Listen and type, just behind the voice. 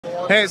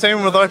Hey, it's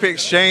Eamon with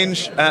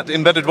ipXchange at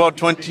Embedded World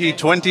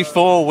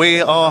 2024.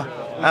 We are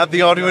at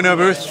the Arduino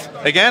booth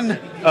again,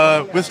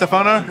 with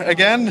Stefano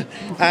again,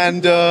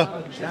 and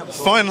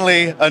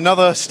finally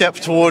another step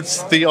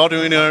towards the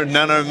Arduino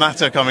Nano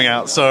Matter coming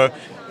out. So,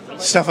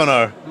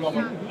 Stefano,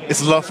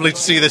 it's lovely to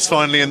see this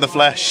finally in the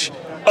flesh.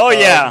 Oh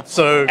yeah,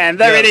 and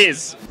there it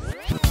is.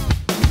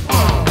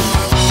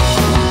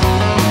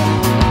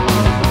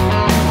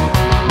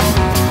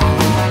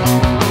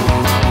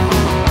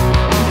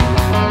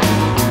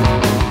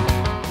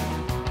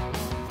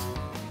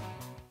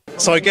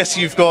 So I guess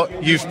you've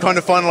kind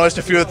of finalized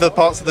a few of the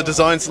parts of the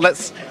design. So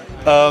let's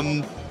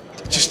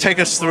just take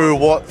us through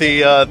what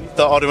the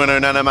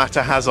Arduino Nano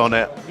Matter has on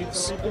it.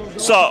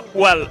 So,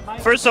 well,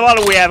 first of all,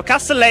 we have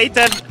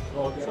castellated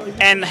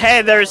and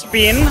headers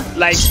pin,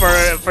 like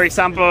for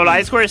example,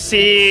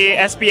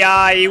 I2C,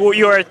 SPI,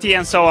 UART,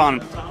 and so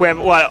on. We have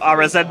a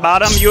reset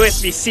button,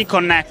 USB-C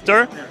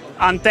connector,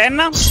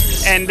 antenna,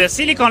 and the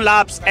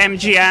siliconlabs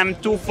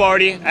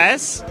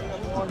MGM240S.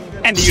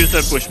 And the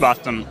user push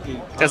button.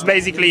 That's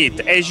basically it.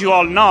 As you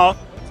all know,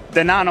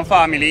 the Nano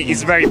family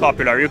is very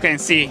popular. You can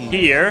see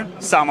here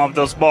some of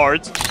those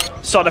boards.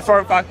 So the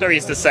form factor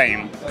is the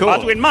same, cool.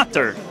 But with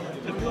Matter.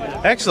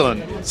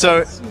 Excellent.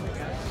 So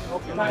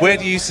where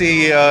do you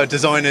see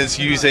designers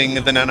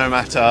using the Nano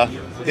Matter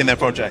in their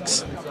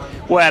projects?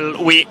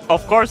 Well, we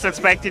of course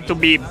expect it to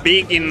be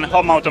big in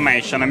home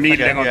automation and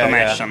building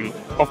automation. Yeah.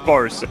 Of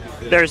course,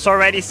 there's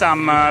already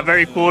some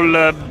very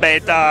cool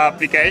beta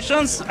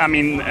applications. I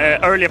mean,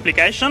 early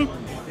application.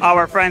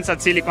 Our friends at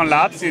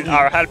Siliconlabs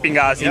are helping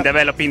us in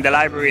developing the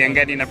library and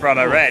getting the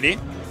product ready.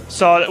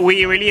 So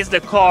we released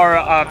the core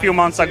a few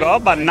months ago,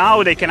 but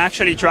now they can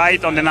actually try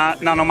it on the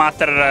Nano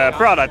Matter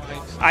product.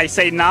 I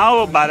say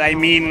now, but I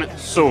mean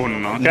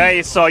soon,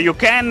 okay? So you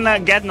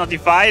can get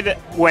notified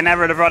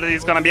whenever the product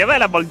is going to be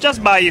available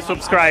just by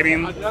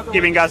subscribing,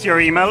 giving us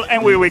your email,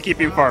 and we will keep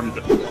informed.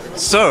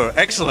 So,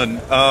 excellent.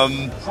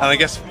 And I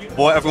guess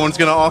what everyone's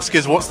going to ask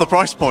is, what's the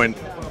price point?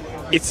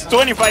 It's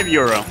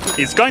 €25.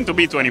 It's going to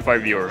be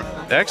 €25.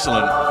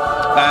 Excellent.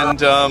 And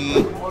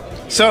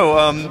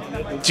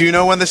do you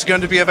know when this is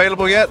going to be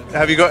available yet?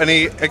 Have you got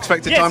any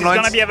expected timelines? Yes, it's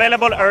going to be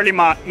available early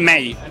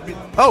May.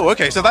 Oh,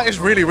 okay, so that is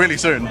really, really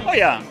soon. Oh,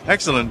 yeah.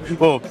 Excellent.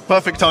 Well,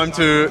 perfect time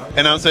to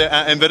announce it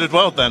at Embedded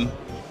World then.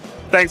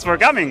 Thanks for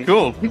coming.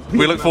 Cool.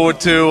 We look forward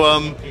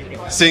to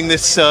seeing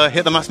this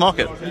hit the mass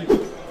market.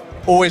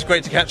 Always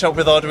great to catch up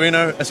with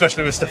Arduino,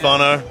 especially with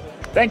Stefano.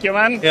 Thank you,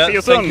 man. Yeah, see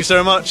you soon. Thank you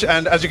so much.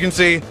 And as you can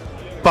see,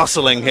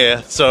 bustling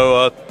here.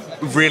 So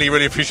really,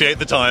 really appreciate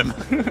the time.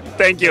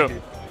 Thank you.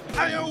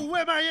 Hey, yo,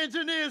 where my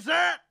engineers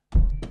at?